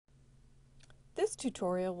This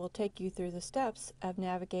tutorial will take you through the steps of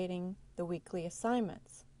navigating the weekly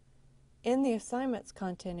assignments. In the Assignments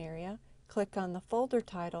content area, click on the folder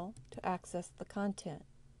title to access the content.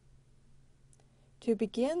 To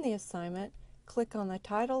begin the assignment, click on the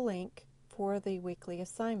title link for the weekly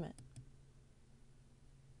assignment.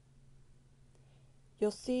 You'll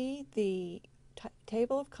see the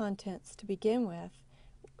table of contents to begin with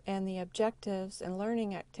and the objectives and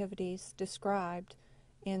learning activities described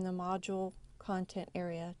in the module content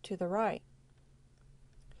area to the right.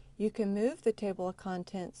 You can move the table of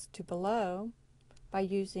contents to below by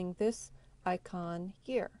using this icon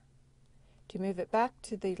here. To move it back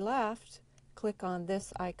to the left, click on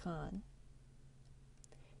this icon.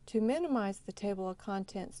 To minimize the table of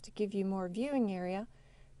contents to give you more viewing area,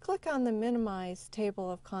 click on the Minimize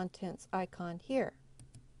Table of Contents icon here.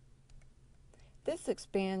 This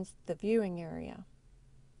expands the viewing area.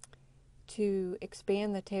 To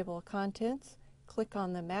expand the table of contents, click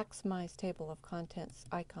on the Maximize Table of Contents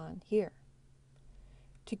icon here.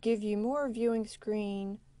 To give you more viewing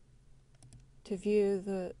screen to view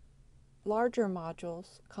the larger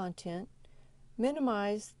modules content,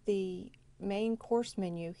 minimize the main course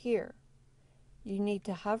menu here. You need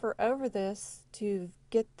to hover over this to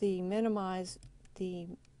get the minimize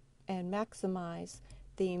and maximize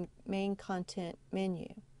the main content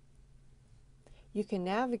menu. You can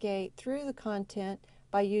navigate through the content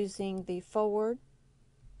by using the forward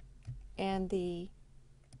and the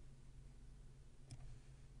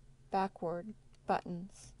backward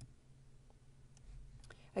buttons.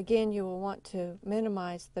 Again, you will want to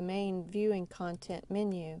minimize the main viewing content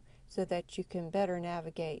menu so that you can better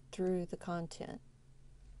navigate through the content.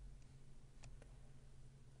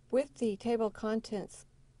 With the table of contents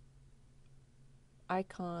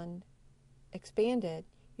icon expanded,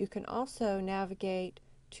 you can also navigate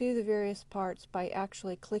to the various parts by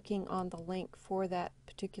actually clicking on the link for that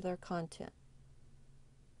particular content.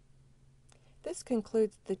 This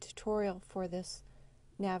concludes the tutorial for this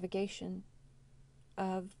navigation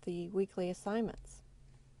of the weekly assignments.